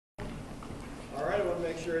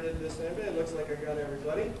make sure I didn't miss anybody. It looks like I got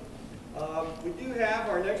everybody. We do have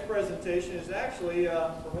our next presentation is actually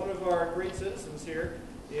from one of our great citizens here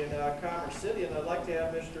in Commerce City, and I'd like to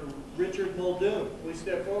have Mr. Richard Muldoon. Please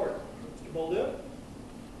step forward. Mr. Muldoon.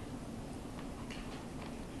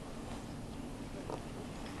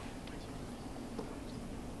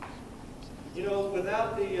 You know,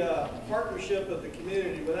 without the partnership of the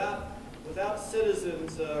community, without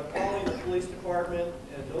citizens calling the police department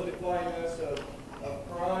and notifying us of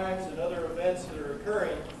crimes and other events that are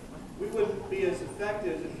occurring, we wouldn't be as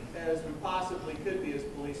effective as we possibly could be as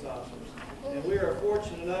police officers. And we are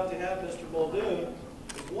fortunate enough to have Mr. Muldoon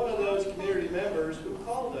as one of those community members who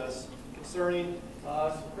called us concerning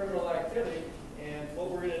some criminal activity. And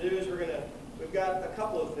what we're going to do is we've got a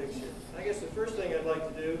couple of things here. I guess the first thing I'd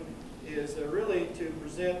like to do is really to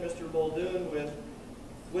present Mr. Muldoon with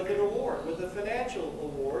an award, with a financial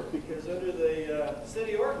award, because under the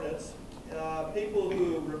city ordinance, people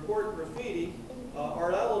who report graffiti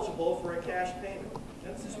are eligible for a cash payment.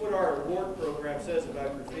 This is what our award program says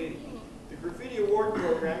about graffiti. The Graffiti Award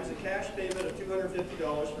Program is a cash payment of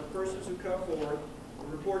 $250 for persons who come forward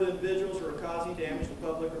and report individuals who are causing damage to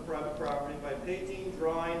public or private property by painting,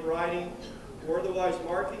 drawing, writing, or otherwise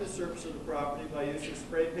marking the surface of the property by using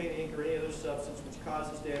spray paint, ink, or any other substance which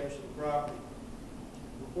causes damage to the property.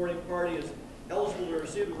 The reporting party is eligible to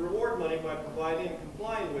receive the reward money by providing and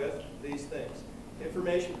complying with these things.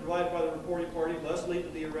 Information provided by the reporting party must lead to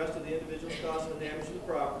the arrest of the individuals causing the damage to the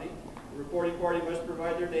property. The reporting party must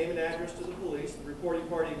provide their name and address to the police. The reporting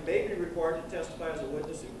party may be required to testify as a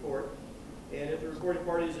witness in court. And if the reporting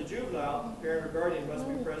party is a juvenile, parent or guardian must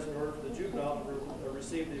be present in order for the juvenile to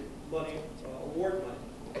receive the money, award money.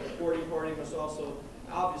 The reporting party must also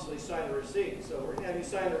obviously sign a receipt. So we're going to have you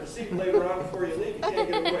sign a receipt later on before you leave. You can't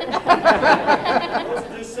get away. Those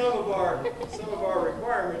are just some of our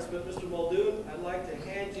requirements. But Mr. Muldoon, I'd like to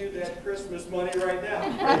hand you that Christmas money right now.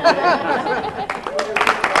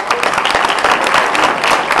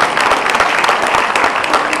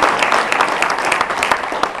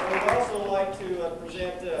 I would also like to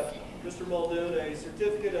present Mr. Muldoon a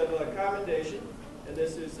certificate of commendation, and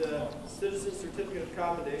this is a Citizen Certificate of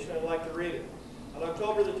Commendation. I'd like to read it. On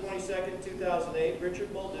October the 22nd, 2008,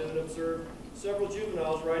 Richard Muldoon observed several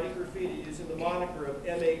juveniles writing graffiti using the moniker of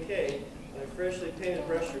MAK on a freshly painted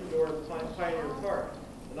restroom door at Pioneer Park.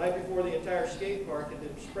 The night before, the entire skate park had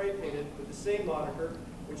been spray painted with the same moniker,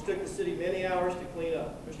 which took the city many hours to clean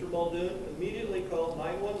up. Mr. Muldoon immediately called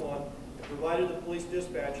 911 and provided the police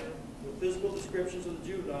dispatcher with physical descriptions of the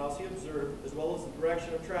juveniles he observed, as well as the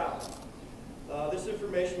direction of travel. This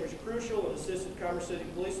information was crucial and assisted Commerce City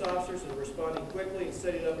police officers in responding quickly and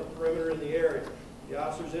setting up a perimeter in the area. The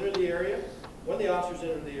officers entered the area. When the officers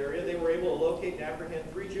entered the area, they were able to locate and apprehend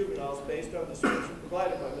 3 juveniles based on the description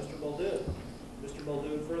provided by Mr. Muldoon. Mr.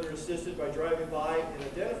 Muldoon further assisted by driving by and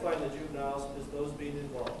identifying the juveniles as those being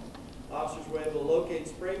involved. Officers were able to locate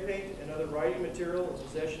spray paint and other writing material in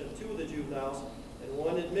possession of 2 of the juveniles, and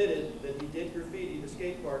one admitted that he did graffiti the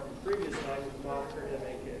skate park the previous night with the moniker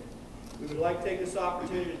MAK. We would like to take this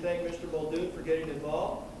opportunity to thank Mr. Muldoon for getting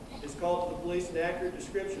involved. His call to the police and accurate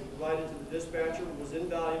description provided to the dispatcher was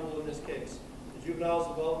invaluable in this case. The juveniles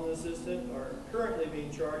involved in this incident are currently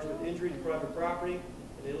being charged with injury to private property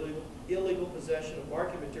and illegal possession of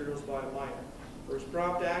marking materials by a minor. For his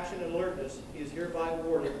prompt action and alertness, he is hereby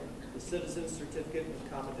awarded the Citizen's Certificate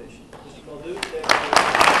of Commendation. Mr. Muldoon, thank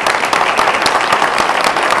you.